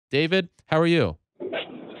David, how are you?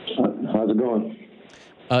 How's it going?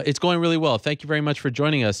 It's going really well. Thank you very much for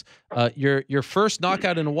joining us. Your first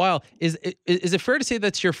knockout in a while. Is it fair to say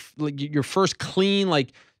that's your first clean,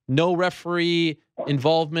 like no referee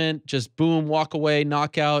involvement, just boom, walk away,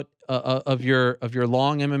 knockout of your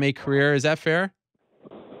long MMA career? Is that fair?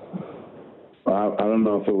 I don't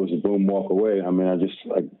know if it was a boom walk away. I mean,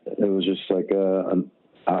 it was just like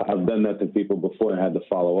I've done that to people before and had to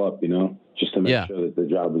follow up, just to make Yeah. sure that the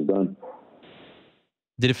job was done.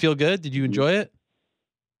 Did it feel good? Did you enjoy it?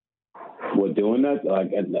 What, doing that?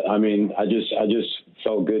 Like, I mean, I just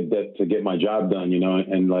felt good that to get my job done,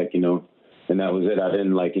 and and that was it. I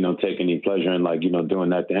didn't take any pleasure in doing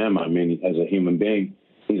that to him. I mean, as a human being,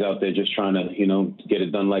 he's out there just trying to get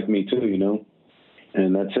it done like me too,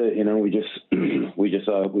 and that's it.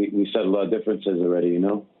 We settled our differences already. It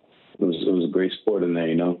was a great sport in there.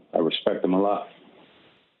 I respect him a lot.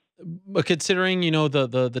 But considering,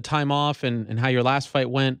 the time off and how your last fight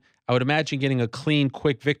went, I would imagine getting a clean,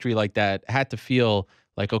 quick victory like that had to feel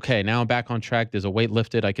like, okay, now I'm back on track. There's a weight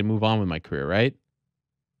lifted. I can move on with my career, right?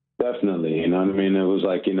 Definitely. You know what I mean? It was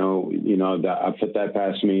like, I put that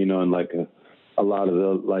past me, and a lot of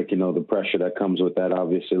the, the pressure that comes with that,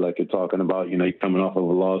 obviously, like you're talking about, you're coming off of a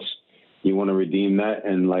loss. You want to redeem that.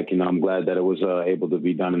 And I'm glad that it was able to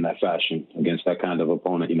be done in that fashion against that kind of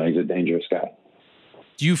opponent. He's a dangerous guy.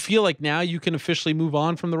 Do you feel like now you can officially move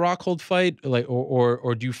on from the Rockhold fight,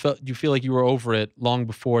 or do you feel like you were over it long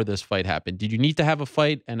before this fight happened? Did you need to have a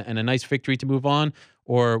fight and a nice victory to move on,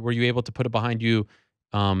 or were you able to put it behind you,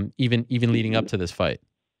 even leading up to this fight?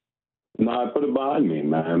 No, I put it behind me,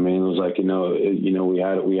 man. I mean, it was like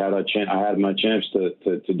we had our chance. I had my chance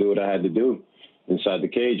to do what I had to do inside the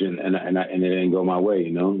cage, and it didn't go my way,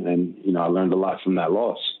 and I learned a lot from that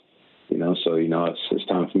loss. So it's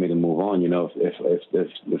time for me to move on.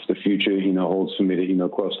 If the future holds for me to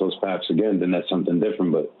cross those paths again, then that's something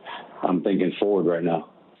different. But I'm thinking forward right now.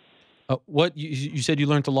 What you said you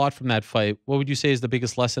learned a lot from that fight. What would you say is the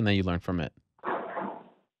biggest lesson that you learned from it?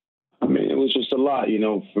 I mean, it was just a lot,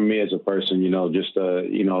 for me as a person. Just a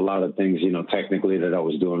lot of things, technically that I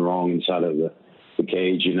was doing wrong inside of the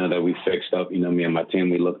cage. That we fixed up. Me and my team,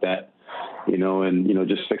 we looked at. And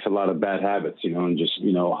just fix a lot of bad habits, and just,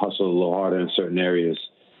 hustle a little harder in certain areas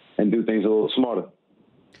and do things a little smarter.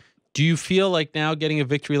 Do you feel like now getting a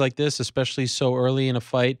victory like this, especially so early in a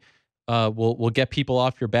fight, will get people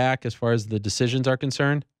off your back as far as the decisions are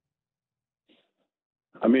concerned?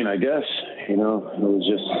 I mean, I guess, it was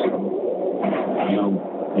just,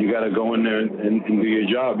 you got to go in there and do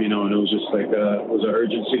your job, and it was just like, it was an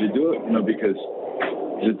urgency to do it, because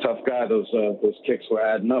he's a tough guy. Those kicks were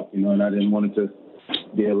adding up, and I didn't want it to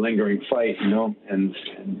be a lingering fight, and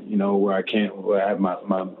where I have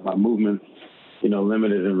my movement,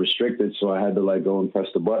 limited and restricted. So I had to go and press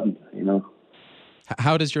the button,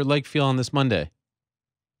 How does your leg feel on this Monday?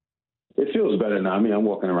 It feels better now. I mean, I'm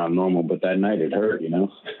walking around normal, but that night it hurt,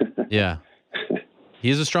 Yeah. He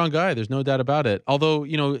is a strong guy. There's no doubt about it. Although,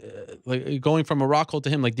 going from a Rockhold to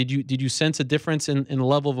him, did you sense a difference in the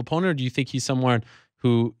level of opponent, or do you think he's someone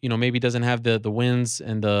who, maybe doesn't have the wins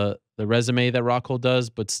and the resume that Rockhold does,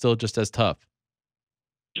 but still just as tough?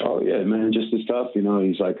 Oh yeah, man, just as tough.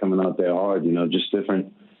 He's coming out there hard. Just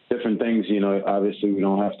different things. Obviously we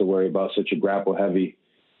don't have to worry about such a grapple heavy,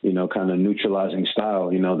 kind of neutralizing style.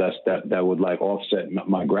 That would offset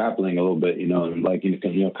my grappling a little bit. And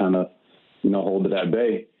kind of hold it at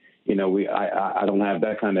bay. I don't have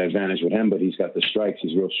that kind of advantage with him, but he's got the strikes.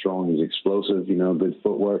 He's real strong. He's explosive. Good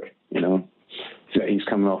footwork. He's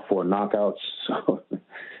coming off 4 knockouts. So,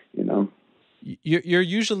 You're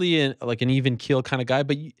usually an even keel kind of guy,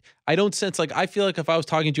 but I don't sense I feel like if I was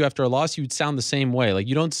talking to you after a loss, you would sound the same way.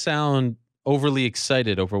 You don't sound overly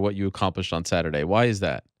excited over what you accomplished on Saturday. Why is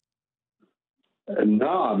that?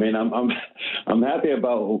 No, I mean, I'm happy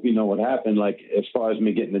about, what happened, as far as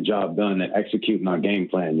me getting the job done and executing our game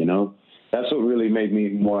plan, That's what really made me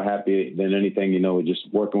more happy than anything,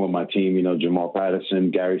 just working with my team, Jamal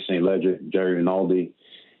Patterson, Gary St. Ledger, Jerry Rinaldi,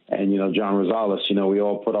 and, John Rosales. We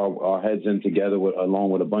all put our heads in together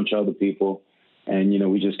along with a bunch of other people. And,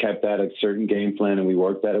 we just kept at a certain game plan, and we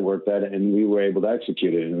worked at it, and we were able to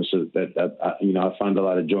execute it. And so I find a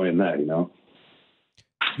lot of joy in that,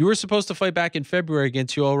 You were supposed to fight back in February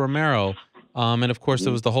against Yoel Romero. And of course,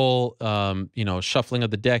 there was the whole, shuffling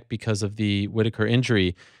of the deck because of the Whitaker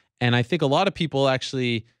injury. And I think a lot of people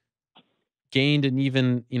actually gained an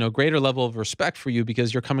even, greater level of respect for you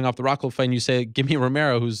because you're coming off the Rockhold fight and you say, give me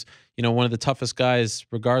Romero, who's, one of the toughest guys,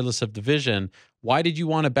 regardless of division. Why did you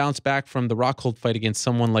want to bounce back from the Rockhold fight against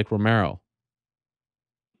someone like Romero?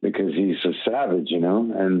 Because he's a savage, you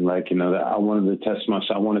know, and like, you know, that I wanted to test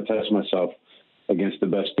myself. I want to test myself against the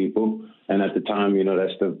best people. And at the time, you know,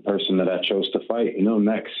 that's the person that I chose to fight, you know,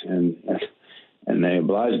 next. And they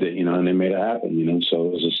obliged it, you know, and they made it happen, you know. So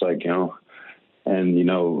it was just like, you know, and, you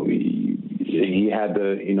know, he had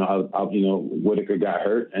the, you know, you know, Whitaker got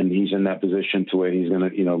hurt and he's in that position to where he's going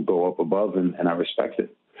to, you know, go up above, and I respect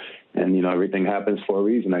it. And, you know, everything happens for a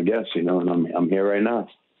reason, I guess, you know, and I'm here right now.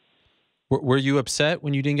 Were you upset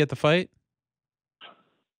when you didn't get the fight?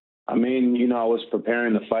 I mean, you know, I was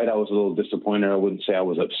preparing the fight. I was a little disappointed. I wouldn't say I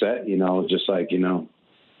was upset. You know, it was just like, you know,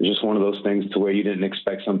 it's just one of those things to where you didn't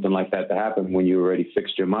expect something like that to happen when you already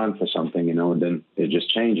fixed your mind for something, you know, and then it just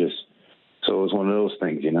changes. So it was one of those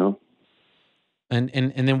things, you know. And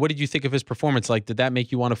then what did you think of his performance? Like, did that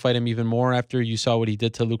make you want to fight him even more after you saw what he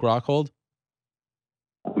did to Luke Rockhold?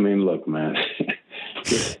 I mean, look, man,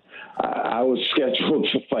 I was scheduled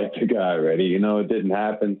to fight the guy already. You know, it didn't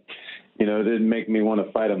happen. You know, it didn't make me want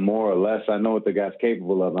to fight him more or less. I know what the guy's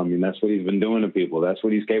capable of. I mean, that's what he's been doing to people. That's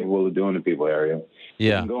what he's capable of doing to people, Ariel. Yeah.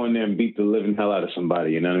 He can go in there and beat the living hell out of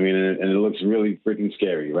somebody, you know what I mean? And it looks really freaking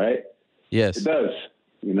scary, right? Yes. It does,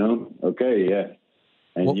 you know? Okay, yeah.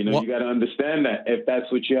 And, you know, you got to understand that if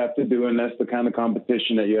that's what you have to do and that's the kind of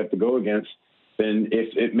competition that you have to go against, then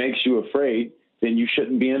if it makes you afraid, then you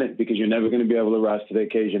shouldn't be in it, because you're never going to be able to rise to the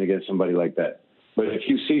occasion against somebody like that. But if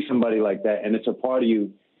you see somebody like that and it's a part of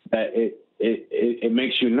you that it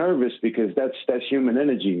makes you nervous, because that's human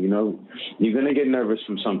energy, you know. You're going to get nervous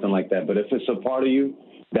from something like that. But if it's a part of you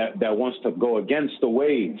that wants to go against the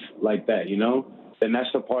wave like that, you know, then that's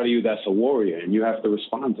the part of you that's a warrior, and you have to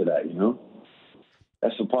respond to that, you know.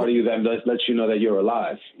 That's the part of you that lets you know that you're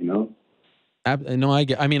alive, you know. No,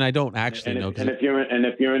 I mean, I don't actually know. And if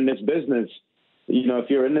you're in this business, you know, if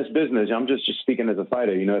you're in this business, I'm just speaking as a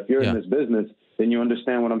fighter. You know, if you're in this business, then you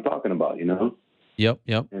understand what I'm talking about. You know. Yep.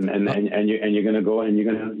 And you're gonna go and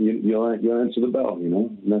you'll answer the bell. You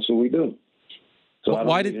know, and that's what we do. So I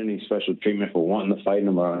don't need any special treatment for wanting to fight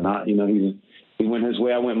him or not. You know, he went his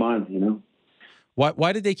way, I went mine. You know.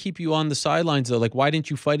 Why did they keep you on the sidelines though? Like, why didn't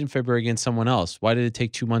you fight in February against someone else? Why did it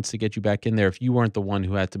take 2 months to get you back in there if you weren't the one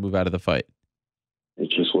who had to move out of the fight? It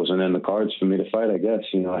just wasn't in the cards for me to fight, I guess.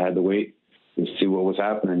 You know, I had to wait and see what was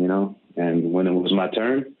happening, you know. And when it was my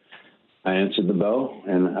turn, I answered the bell,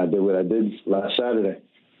 and I did what I did last Saturday.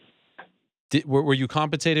 Were you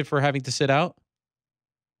compensated for having to sit out?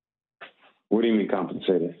 What do you mean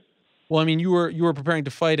compensated? Well, I mean, you were preparing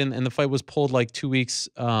to fight, and the fight was pulled like 2 weeks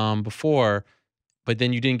before, but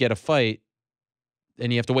then you didn't get a fight,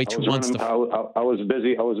 and you have to wait 2 months. I was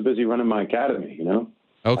busy. I was busy running my academy, you know.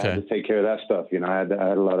 Okay. I had to take care of that stuff. You know, I had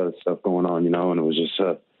a lot of stuff going on, you know, and it was just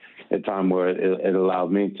a time where it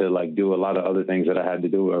allowed me to like do a lot of other things that I had to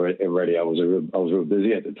do already. I was real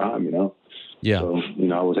busy at the time, you know. Yeah. So, you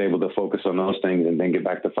know, I was able to focus on those things and then get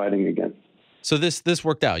back to fighting again. So this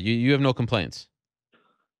worked out. You have no complaints?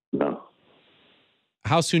 No.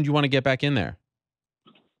 How soon do you want to get back in there?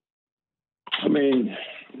 I mean,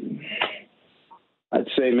 I'd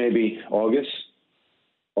say maybe August,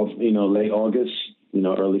 or, you know, late August, you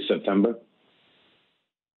know, early September.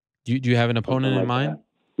 Do you have an opponent in mind?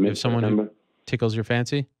 If someone who tickles your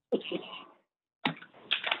fancy?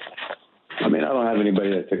 I mean, I don't have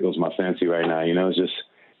anybody that tickles my fancy right now. You know, it's just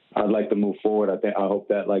I'd like to move forward. I hope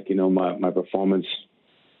that, like, you know, my performance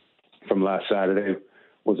from last Saturday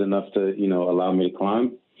was enough to, you know, allow me to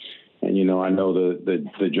climb. And, you know, I know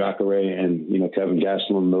the Jacare and, you know, Kevin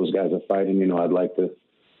Gastelum, those guys are fighting. You know, I'd like to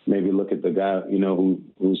maybe look at the guy, you know,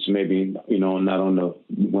 who's maybe, you know, not on the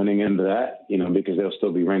winning end of that, you know, because they'll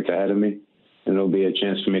still be ranked ahead of me, and there'll be a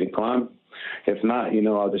chance for me to climb. If not, you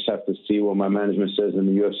know, I'll just have to see what my management says and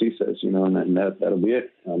the UFC says, you know, and that'll be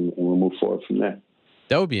it. And we'll move forward from there.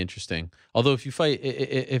 That would be interesting. Although if you fight,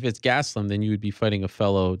 if it's Gaslam, then you would be fighting a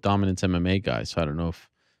fellow Dominance MMA guy. So I don't know if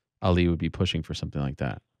Ali would be pushing for something like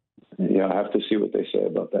that. Yeah, I have to see what they say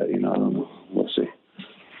about that. You know, I don't know. We'll see.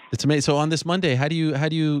 It's amazing. So on this Monday, how do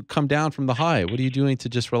you come down from the high? What are you doing to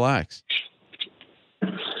just relax?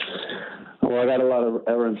 Well, I got a lot of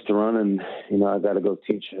errands to run, and, you know, I got to go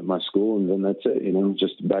teach at my school, and then that's it. You know,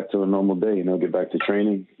 just back to a normal day. You know, get back to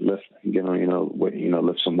training, lift, you know,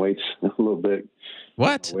 lift some weights a little bit.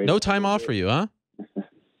 What? No time off for you, huh?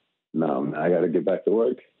 No, man, I got to get back to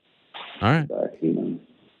work. All right. You know.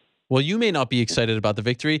 Well, you may not be excited about the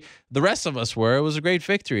victory. The rest of us were. It was a great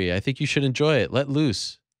victory. I think you should enjoy it. Let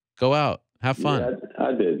loose. Go out. Have fun. Yeah,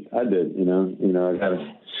 I did. You know, I got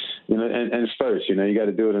to. You know, and spurts. You know, you got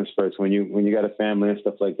to do it in spurts. When you got a family and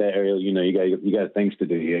stuff like that, Ariel, you know, you got things to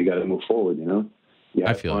do. You got to move forward. You know, you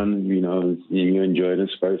have fun. You know, you enjoy it in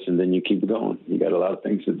spurts, and then you keep going. You got a lot of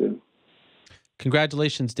things to do.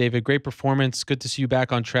 Congratulations, David. Great performance. Good to see you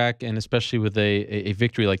back on track, and especially with a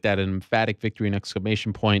victory like that, an emphatic victory, an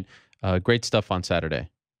exclamation point. Great stuff on Saturday.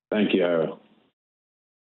 Thank you, Harold.